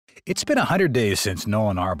It's been 100 days since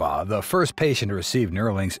Noland Arbaugh, the first patient to receive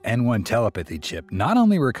Neuralink's N1 telepathy chip, not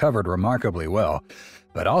only recovered remarkably well,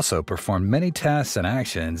 but also performed many tasks and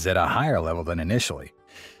actions at a higher level than initially.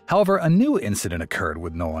 However, a new incident occurred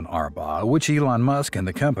with Noland Arbaugh, which Elon Musk and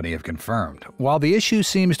the company have confirmed. While the issue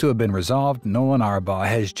seems to have been resolved, Noland Arbaugh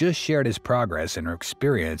has just shared his progress and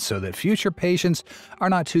experience so that future patients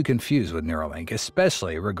are not too confused with Neuralink,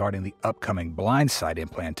 especially regarding the upcoming Blindsight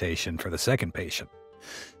implantation for the second patient.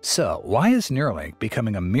 So, why is Neuralink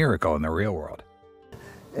becoming a miracle in the real world?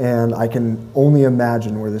 And I can only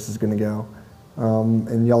imagine where this is going to go.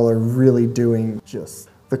 And y'all are really doing just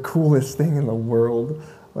the coolest thing in the world.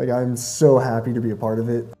 Like, I'm so happy to be a part of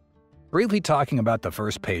it. Briefly talking about the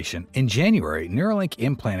first patient, in January, Neuralink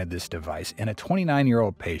implanted this device in a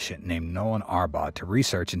 29-year-old patient named Noland Arbaugh to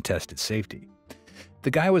research and test its safety. The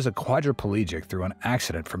guy was a quadriplegic through an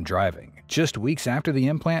accident from driving. Just weeks after the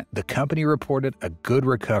implant, the company reported a good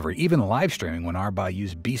recovery, even live streaming when Arbaugh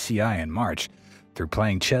used BCI in March through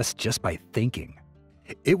playing chess just by thinking.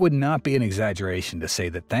 It would not be an exaggeration to say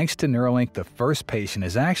that thanks to Neuralink, the first patient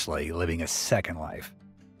is actually living a second life.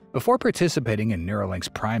 Before participating in Neuralink's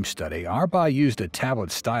Prime study, Arbaugh used a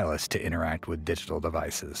tablet stylus to interact with digital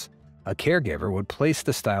devices. A caregiver would place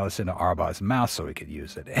the stylus into Arbaugh's mouth so he could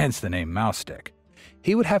use it, hence the name mouse stick.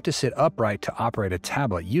 He would have to sit upright to operate a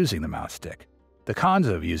tablet using the mouse stick. The cons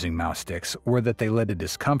of using mouse sticks were that they led to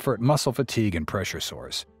discomfort, muscle fatigue, and pressure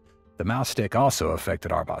sores. The mouse stick also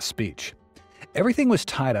affected Arbaugh's speech. Everything was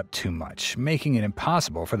tied up too much, making it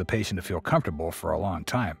impossible for the patient to feel comfortable for a long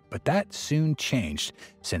time. But that soon changed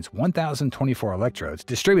since 1,024 electrodes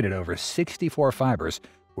distributed over 64 fibers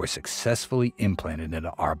were successfully implanted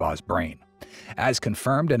into Arbaugh's brain. As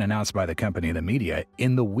confirmed and announced by the company and the media,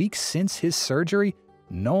 in the weeks since his surgery,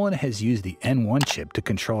 Noland has used the N1 chip to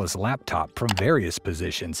control his laptop from various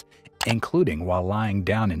positions, including while lying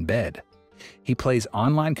down in bed. He plays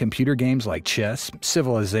online computer games like chess,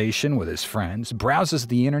 Civilization with his friends, browses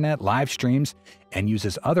the internet, live streams, and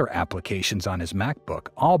uses other applications on his MacBook,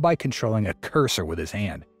 all by controlling a cursor with his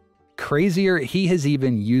hand. Crazier, he has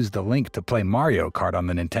even used the Link to play Mario Kart on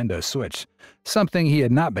the Nintendo Switch, something he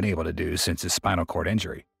had not been able to do since his spinal cord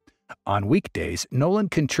injury. On weekdays,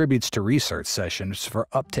 Noland contributes to research sessions for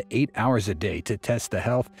up to 8 hours a day to test the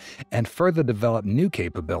health and further develop new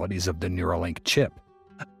capabilities of the Neuralink chip.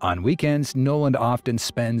 On weekends, Noland often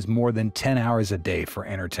spends more than 10 hours a day for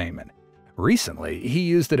entertainment. Recently, he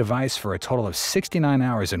used the device for a total of 69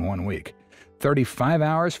 hours in 1 week, 35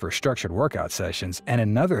 hours for structured workout sessions, and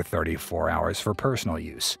another 34 hours for personal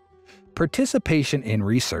use. Participation in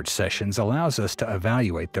research sessions allows us to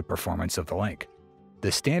evaluate the performance of the Link.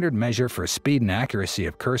 The standard measure for speed and accuracy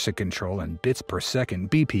of cursor control in bits per second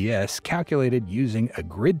 (bps) calculated using a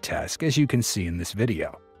grid task, as you can see in this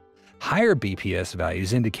video. Higher BPS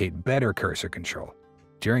values indicate better cursor control.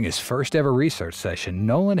 During his first ever research session,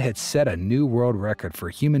 Noland had set a new world record for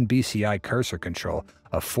human BCI cursor control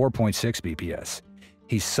of 4.6 BPS.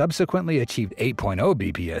 He subsequently achieved 8.0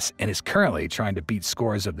 BPS and is currently trying to beat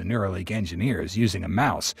scores of the Neuralink engineers using a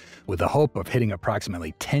mouse with the hope of hitting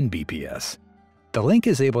approximately 10 BPS. The Link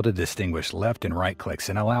is able to distinguish left and right clicks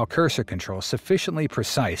and allow cursor control sufficiently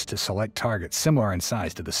precise to select targets similar in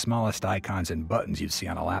size to the smallest icons and buttons you'd see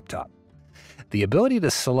on a laptop. The ability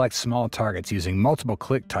to select small targets using multiple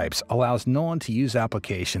click types allows Noland to use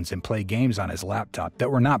applications and play games on his laptop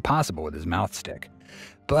that were not possible with his mouse stick.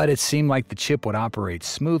 But it seemed like the chip would operate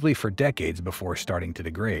smoothly for decades before starting to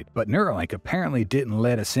degrade. But Neuralink apparently didn't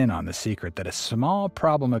let us in on the secret that a small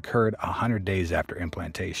problem occurred 100 days after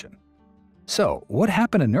implantation. So, what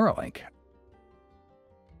happened to Neuralink?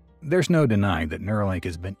 There's no denying that Neuralink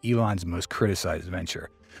has been Elon's most criticized venture,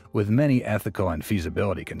 with many ethical and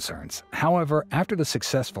feasibility concerns. However, after the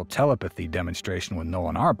successful telepathy demonstration with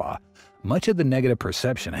Noland Arbaugh, much of the negative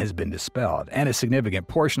perception has been dispelled, and a significant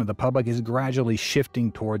portion of the public is gradually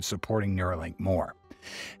shifting towards supporting Neuralink more.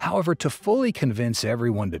 However, to fully convince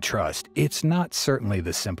everyone to trust, it's not certainly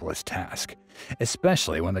the simplest task,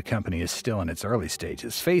 especially when the company is still in its early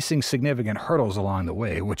stages, facing significant hurdles along the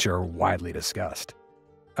way, which are widely discussed.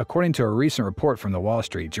 According to a recent report from the Wall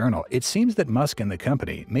Street Journal, it seems that Musk and the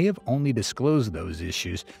company may have only disclosed those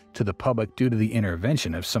issues to the public due to the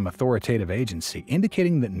intervention of some authoritative agency,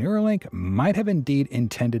 indicating that Neuralink might have indeed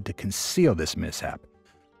intended to conceal this mishap.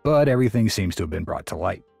 But everything seems to have been brought to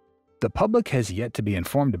light. The public has yet to be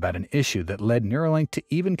informed about an issue that led Neuralink to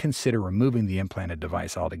even consider removing the implanted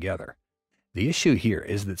device altogether. The issue here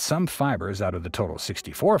is that some fibers out of the total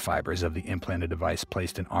 64 fibers of the implanted device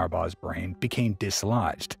placed in Arbaugh's brain became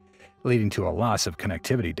dislodged, leading to a loss of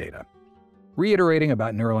connectivity data. Reiterating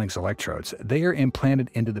about Neuralink's electrodes, they are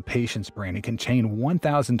implanted into the patient's brain and contain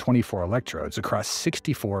 1,024 electrodes across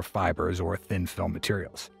 64 fibers or thin film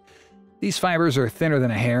materials. These fibers are thinner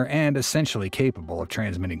than a hair and essentially capable of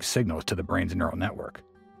transmitting signals to the brain's neural network.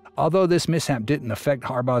 Although this mishap didn't affect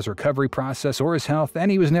Arbaugh's recovery process or his health,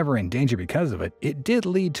 and he was never in danger because of it, it did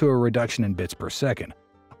lead to a reduction in bits per second,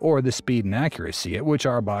 or the speed and accuracy at which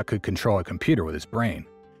Arbaugh could control a computer with his brain.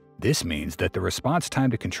 This means that the response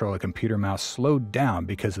time to control a computer mouse slowed down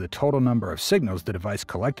because the total number of signals the device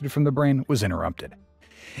collected from the brain was interrupted.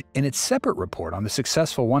 In its separate report on the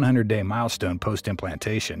successful 100-day milestone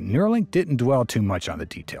post-implantation, Neuralink didn't dwell too much on the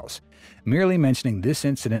details, merely mentioning this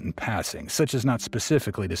incident in passing, such as not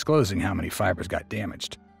specifically disclosing how many fibers got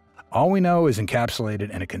damaged. All we know is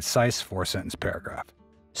encapsulated in a concise 4-sentence paragraph.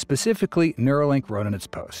 Specifically, Neuralink wrote in its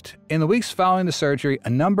post, "In the weeks following the surgery,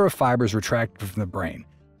 a number of fibers retracted from the brain,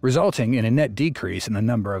 resulting in a net decrease in the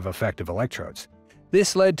number of effective electrodes.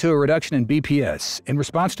 This led to a reduction in BPS. In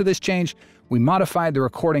response to this change, we modified the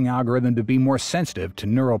recording algorithm to be more sensitive to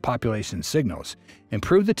neural population signals,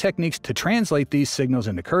 improved the techniques to translate these signals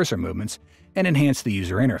into cursor movements, and enhance the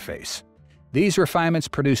user interface. These refinements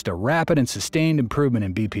produced a rapid and sustained improvement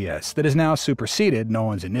in BPS that has now superseded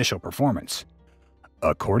Noland's initial performance."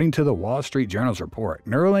 According to the Wall Street Journal's report,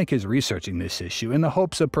 Neuralink is researching this issue in the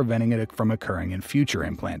hopes of preventing it from occurring in future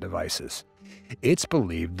implant devices. It's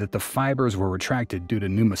believed that the fibers were retracted due to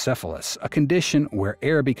pneumocephalus, a condition where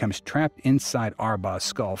air becomes trapped inside Arbaugh's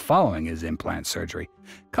skull following his implant surgery,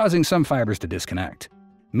 causing some fibers to disconnect.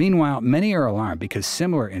 Meanwhile, many are alarmed because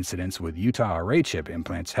similar incidents with Utah array chip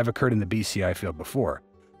implants have occurred in the BCI field before,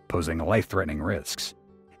 posing life-threatening risks.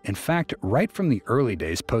 In fact, right from the early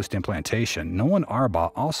days post-implantation, Noland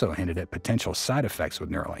Arbaugh also hinted at potential side effects with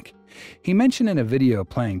Neuralink. He mentioned in a video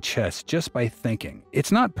playing chess just by thinking,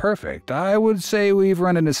 "It's not perfect. I would say we've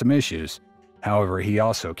run into some issues." However, he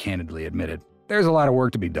also candidly admitted, "There's a lot of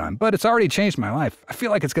work to be done, but it's already changed my life. I feel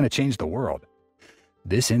like it's going to change the world."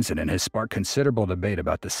 This incident has sparked considerable debate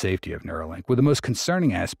about the safety of Neuralink, with the most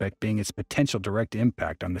concerning aspect being its potential direct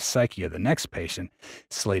impact on the psyche of the next patient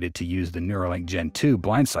slated to use the Neuralink Gen 2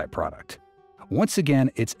 Blindsight product. Once again,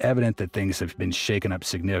 it's evident that things have been shaken up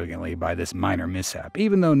significantly by this minor mishap,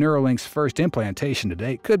 even though Neuralink's first implantation to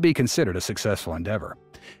date could be considered a successful endeavor.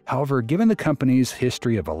 However, given the company's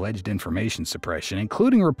history of alleged information suppression,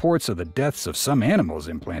 including reports of the deaths of some animals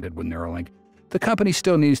implanted with Neuralink, the company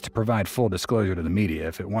still needs to provide full disclosure to the media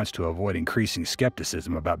if it wants to avoid increasing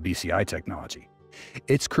skepticism about BCI technology.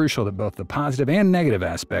 It's crucial that both the positive and negative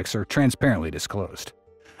aspects are transparently disclosed.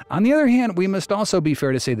 On the other hand, we must also be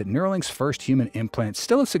fair to say that Neuralink's first human implant is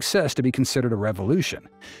still a success to be considered a revolution.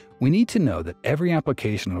 We need to know that every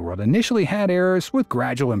application in the world initially had errors with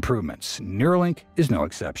gradual improvements. Neuralink is no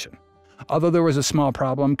exception. Although there was a small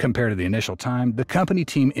problem compared to the initial time, the company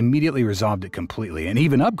team immediately resolved it completely and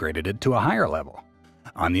even upgraded it to a higher level.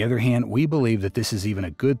 On the other hand, we believe that this is even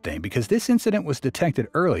a good thing because this incident was detected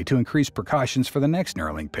early to increase precautions for the next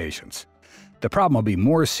Neuralink patients. The problem will be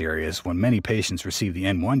more serious when many patients receive the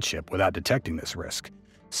N1 chip without detecting this risk.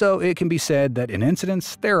 So it can be said that in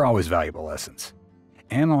incidents, there are always valuable lessons.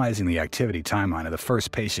 Analyzing the activity timeline of the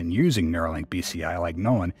first patient using Neuralink BCI like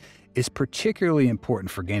Noland is particularly important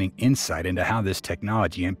for gaining insight into how this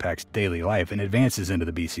technology impacts daily life and advances into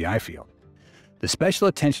the BCI field. The special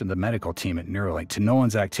attention of the medical team at Neuralink to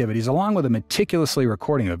Noland's activities, along with a meticulously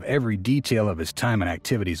recording of every detail of his time and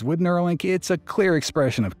activities with Neuralink, it's a clear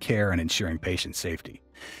expression of care and ensuring patient safety.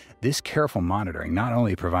 This careful monitoring not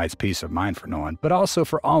only provides peace of mind for Noland, but also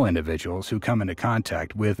for all individuals who come into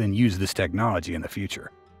contact with and use this technology in the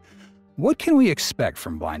future. What can we expect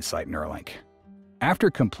from Blindsight Neuralink?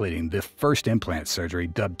 After completing the first implant surgery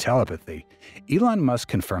dubbed Telepathy, Elon Musk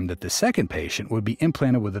confirmed that the second patient would be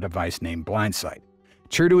implanted with a device named Blindsight.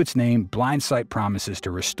 True to its name, Blindsight promises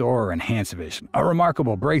to restore or enhance vision, a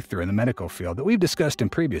remarkable breakthrough in the medical field that we've discussed in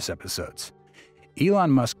previous episodes.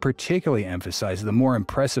 Elon Musk particularly emphasized the more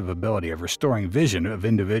impressive ability of restoring vision of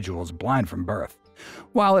individuals blind from birth.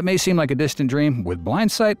 While it may seem like a distant dream, with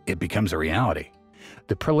Blindsight, it becomes a reality.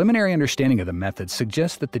 The preliminary understanding of the method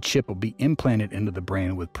suggests that the chip will be implanted into the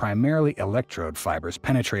brain with primarily electrode fibers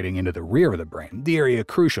penetrating into the rear of the brain, the area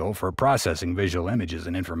crucial for processing visual images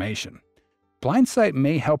and information. Blindsight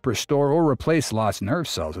may help restore or replace lost nerve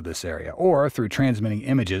cells of this area, or through transmitting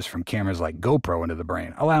images from cameras like GoPro into the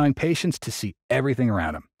brain, allowing patients to see everything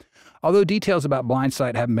around them. Although details about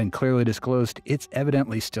Blindsight haven't been clearly disclosed, it's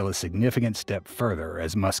evidently still a significant step further,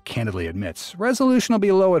 as Musk candidly admits. Resolution will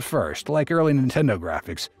be low at first, like early Nintendo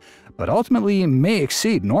graphics, but ultimately may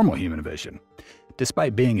exceed normal human vision.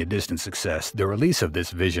 Despite being a distant success, the release of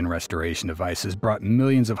this vision restoration device has brought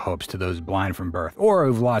millions of hopes to those blind from birth or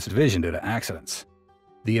who've lost vision due to accidents.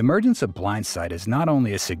 The emergence of Blindsight is not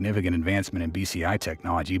only a significant advancement in BCI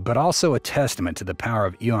technology, but also a testament to the power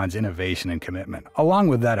of Elon's innovation and commitment, along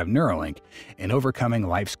with that of Neuralink, in overcoming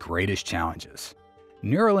life's greatest challenges.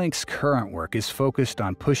 Neuralink's current work is focused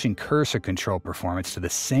on pushing cursor control performance to the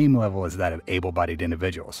same level as that of able-bodied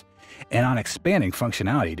individuals, and on expanding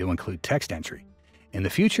functionality to include text entry. In the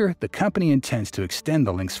future, the company intends to extend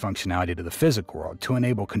the link's functionality to the physical world to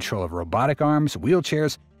enable control of robotic arms,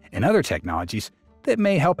 wheelchairs, and other technologies that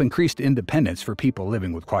may help increase independence for people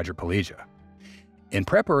living with quadriplegia. In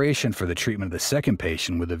preparation for the treatment of the second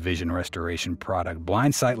patient with a vision restoration product,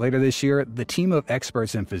 Blindsight, later this year, the team of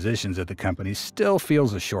experts and physicians at the company still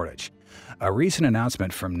feels a shortage. A recent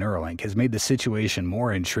announcement from Neuralink has made the situation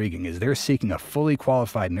more intriguing as they're seeking a fully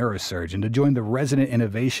qualified neurosurgeon to join the resident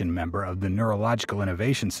innovation member of the Neurological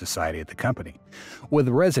Innovation Society at the company, with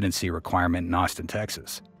a residency requirement in Austin,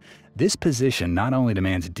 Texas. This position not only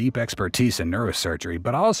demands deep expertise in neurosurgery,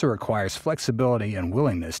 but also requires flexibility and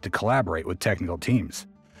willingness to collaborate with technical teams.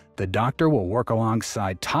 The doctor will work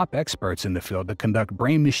alongside top experts in the field to conduct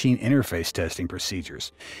brain-machine interface testing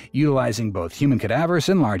procedures, utilizing both human cadavers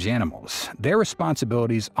and large animals. Their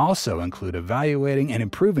responsibilities also include evaluating and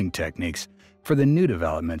improving techniques for the new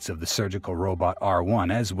developments of the surgical robot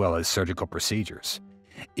R1 as well as surgical procedures.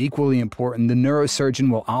 Equally important, the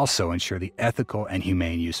neurosurgeon will also ensure the ethical and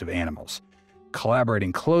humane use of animals,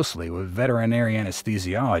 collaborating closely with veterinary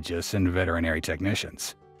anesthesiologists and veterinary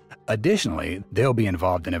technicians. Additionally, they'll be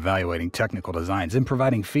involved in evaluating technical designs and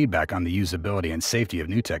providing feedback on the usability and safety of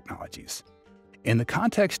new technologies. In the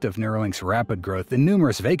context of Neuralink's rapid growth and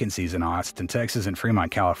numerous vacancies in Austin, Texas, and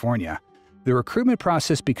Fremont, California, the recruitment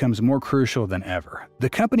process becomes more crucial than ever. The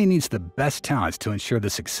company needs the best talents to ensure the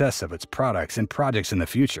success of its products and projects in the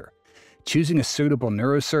future. Choosing a suitable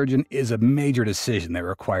neurosurgeon is a major decision that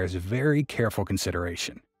requires very careful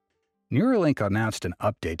consideration. Neuralink announced an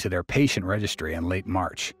update to their patient registry in late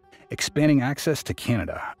March, expanding access to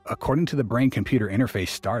Canada. According to the brain-computer interface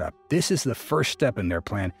startup, this is the first step in their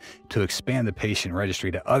plan to expand the patient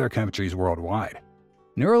registry to other countries worldwide.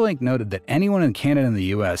 Neuralink noted that anyone in Canada and the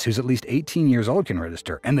U.S. who's at least 18 years old can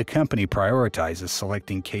register, and the company prioritizes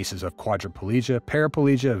selecting cases of quadriplegia,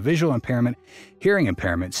 paraplegia, visual impairment, hearing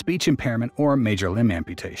impairment, speech impairment, or major limb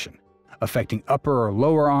amputation, affecting upper or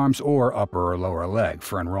lower arms or upper or lower leg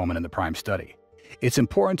for enrollment in the PRIME study. It's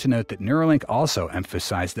important to note that Neuralink also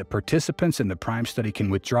emphasized that participants in the PRIME study can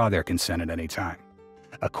withdraw their consent at any time.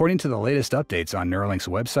 According to the latest updates on Neuralink's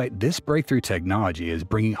website, this breakthrough technology is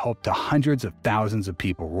bringing hope to hundreds of thousands of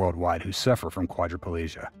people worldwide who suffer from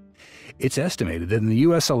quadriplegia. It's estimated that in the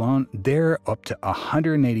U.S. alone, there are up to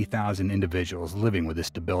 180,000 individuals living with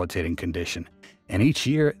this debilitating condition, and each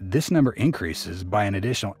year, this number increases by an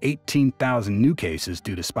additional 18,000 new cases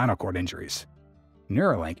due to spinal cord injuries.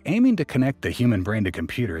 Neuralink, aiming to connect the human brain to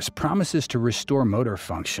computers, promises to restore motor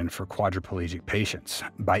function for quadriplegic patients.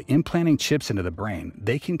 By implanting chips into the brain,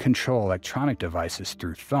 they can control electronic devices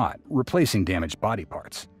through thought, replacing damaged body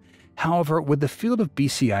parts. However, with the field of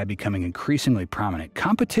BCI becoming increasingly prominent,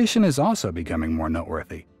 competition is also becoming more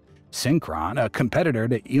noteworthy. Synchron, a competitor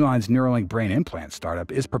to Elon's Neuralink brain implant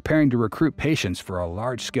startup, is preparing to recruit patients for a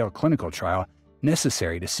large-scale clinical trial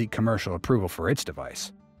necessary to seek commercial approval for its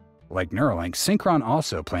device. Like Neuralink, Synchron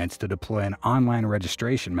also plans to deploy an online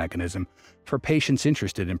registration mechanism for patients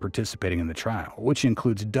interested in participating in the trial, which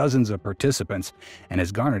includes dozens of participants and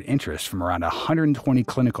has garnered interest from around 120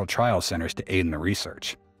 clinical trial centers to aid in the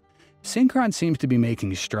research. Synchron seems to be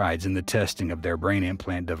making strides in the testing of their brain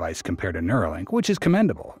implant device compared to Neuralink, which is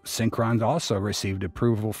commendable. Synchron also received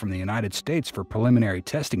approval from the United States for preliminary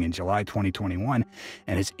testing in July 2021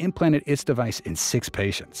 and has implanted its device in 6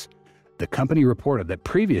 patients. The company reported that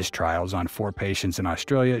previous trials on 4 patients in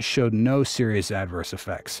Australia showed no serious adverse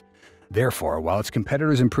effects. Therefore, while its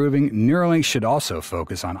competitor is improving, Neuralink should also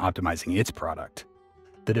focus on optimizing its product.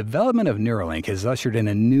 The development of Neuralink has ushered in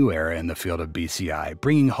a new era in the field of BCI,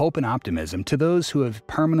 bringing hope and optimism to those who have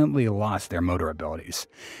permanently lost their motor abilities.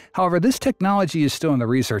 However, this technology is still in the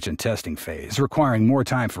research and testing phase, requiring more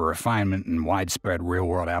time for refinement and widespread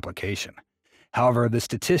real-world application. However, the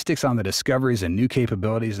statistics on the discoveries and new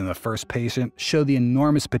capabilities in the first patient show the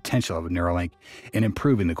enormous potential of Neuralink in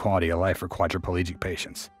improving the quality of life for quadriplegic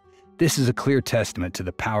patients. This is a clear testament to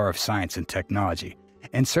the power of science and technology,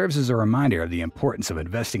 and serves as a reminder of the importance of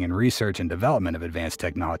investing in research and development of advanced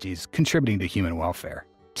technologies contributing to human welfare.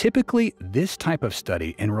 Typically, this type of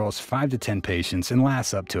study enrolls 5 to 10 patients and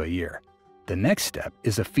lasts up to a year. The next step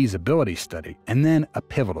is a feasibility study and then a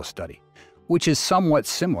pivotal study, which is somewhat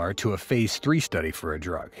similar to a phase 3 study for a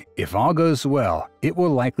drug. If all goes well, it will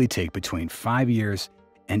likely take between 5 years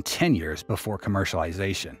and 10 years before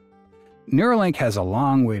commercialization. Neuralink has a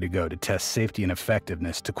long way to go to test safety and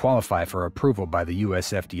effectiveness to qualify for approval by the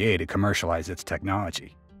US FDA to commercialize its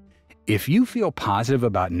technology. If you feel positive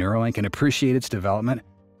about Neuralink and appreciate its development,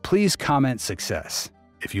 please comment success.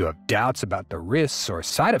 If you have doubts about the risks or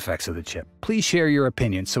side effects of the chip, please share your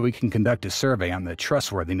opinion so we can conduct a survey on the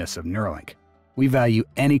trustworthiness of Neuralink. We value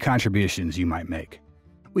any contributions you might make.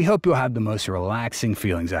 We hope you'll have the most relaxing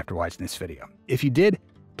feelings after watching this video. If you did,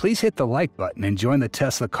 please hit the like button and join the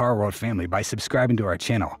Tesla Car World family by subscribing to our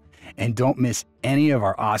channel. And don't miss any of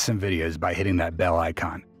our awesome videos by hitting that bell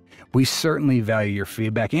icon. We certainly value your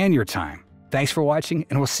feedback and your time. Thanks for watching,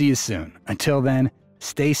 and we'll see you soon. Until then,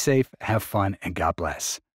 stay safe, have fun, and God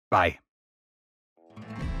bless. Bye.